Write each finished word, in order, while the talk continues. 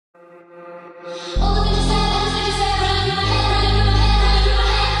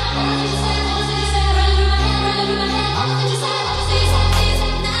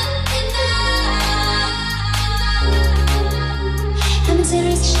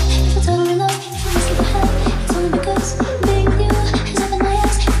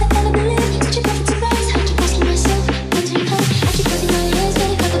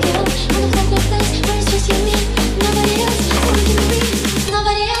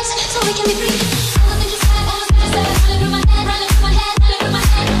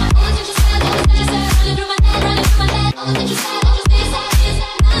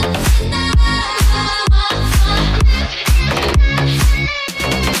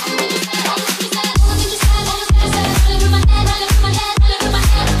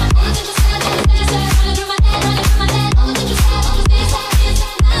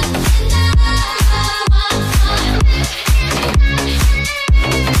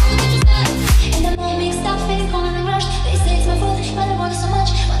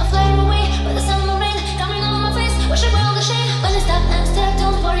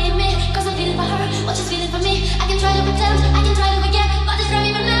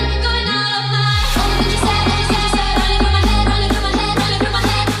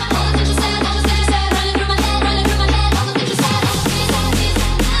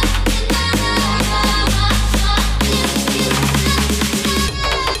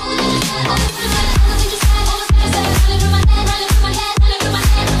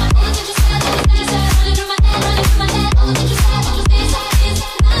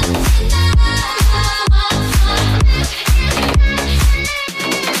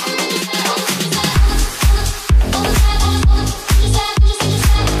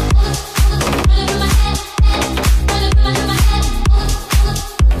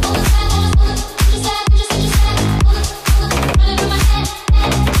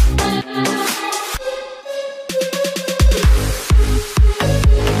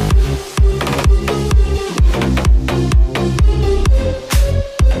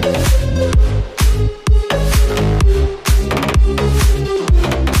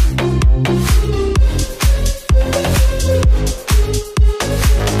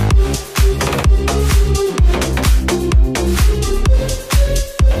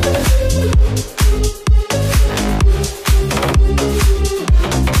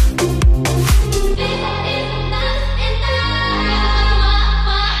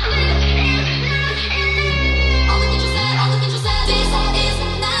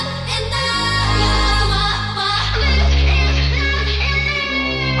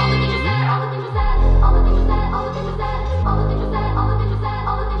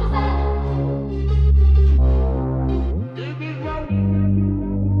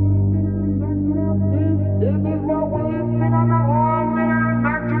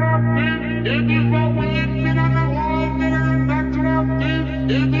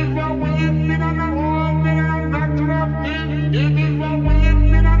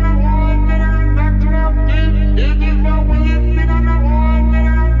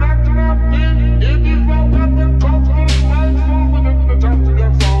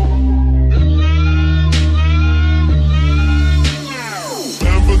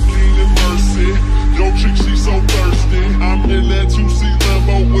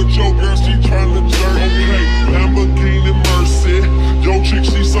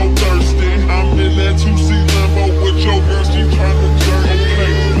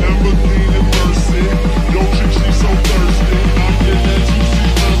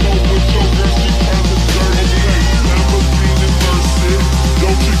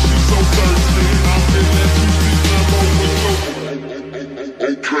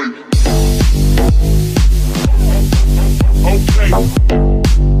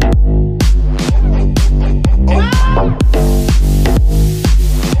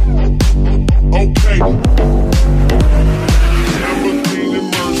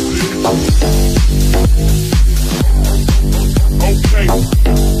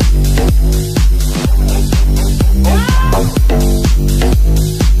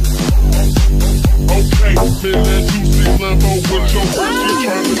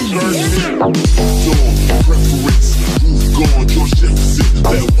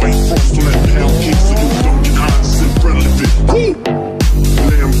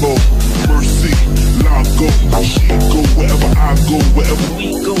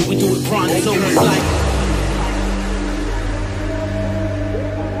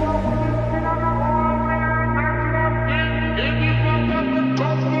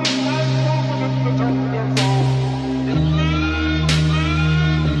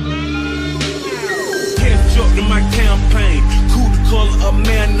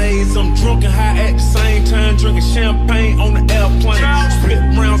malaise. I'm drunk and high at the same time, drinking champagne on the airplane. Split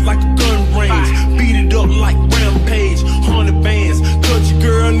rounds like a gun range, beat it up like Rampage. 100 bands, cut your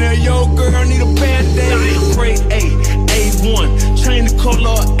girl, now your girl need a bad day. Pray A1, chain the color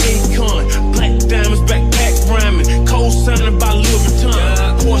of Akon. Black diamonds, backpack rhyming, co-signing by Louis Vuitton.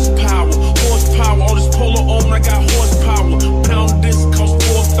 Horsepower, all this polo on, I got horsepower. Pound of this cost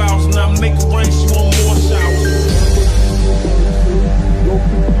 4,000, I make it rain, she want more showers. Yo, she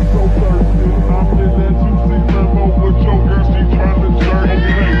so thirsty, I'm in that juicy limo with your girl, she tryna jerk.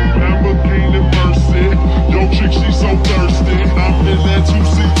 Okay, Lamborghini Mercy, yo chick, she so thirsty, I'm in that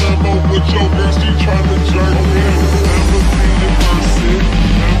juicy limo with your girl, she tryna jerk. Okay, Lamborghini Mercy,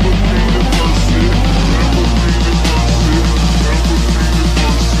 Lamborghini Mercy, Lamborghini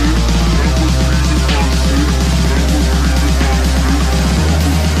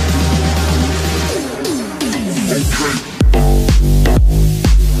Mercy,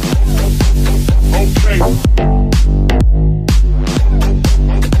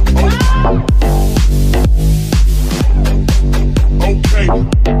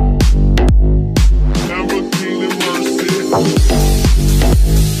 Lamborghini Mercy, Lamborghini Mercy,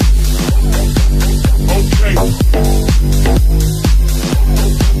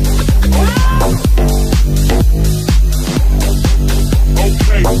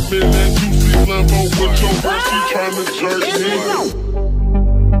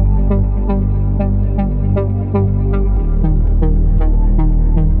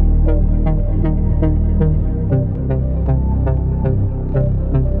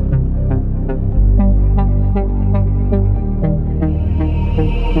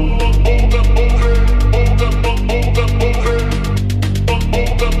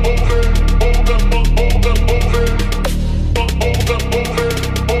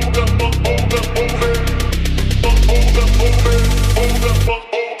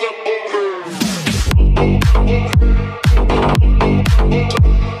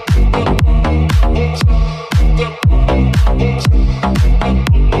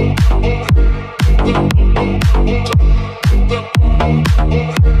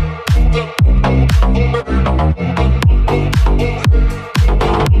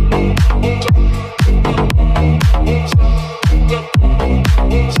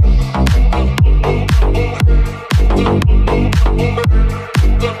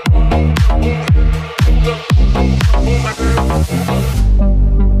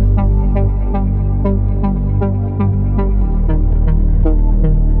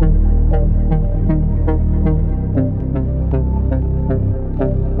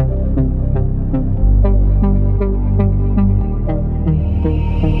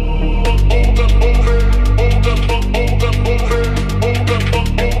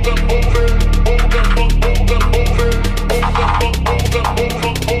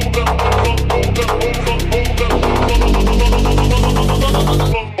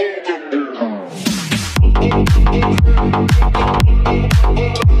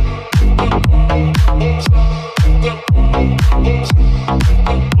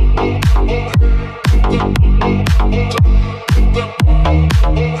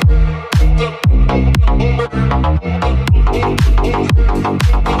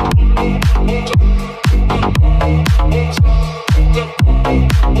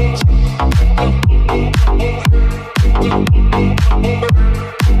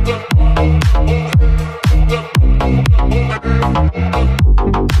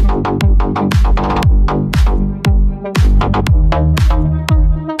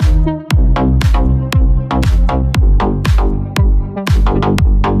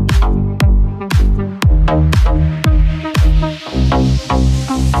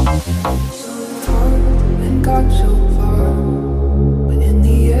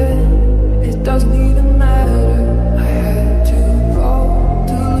 Doesn't even matter. I had to fall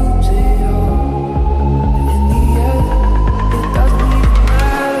to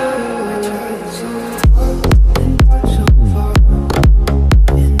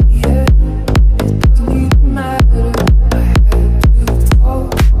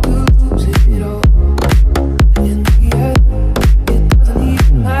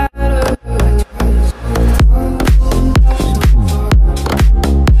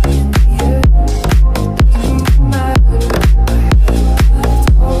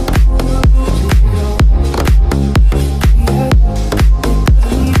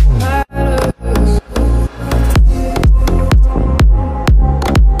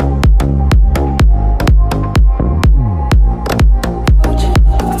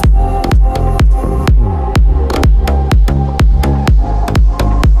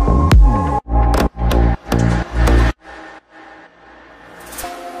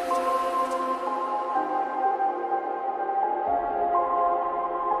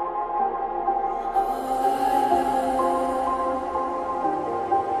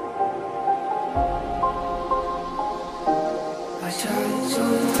tried so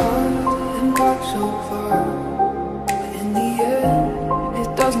hard and got so far, but in the end,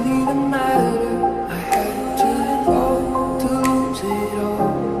 it doesn't even matter.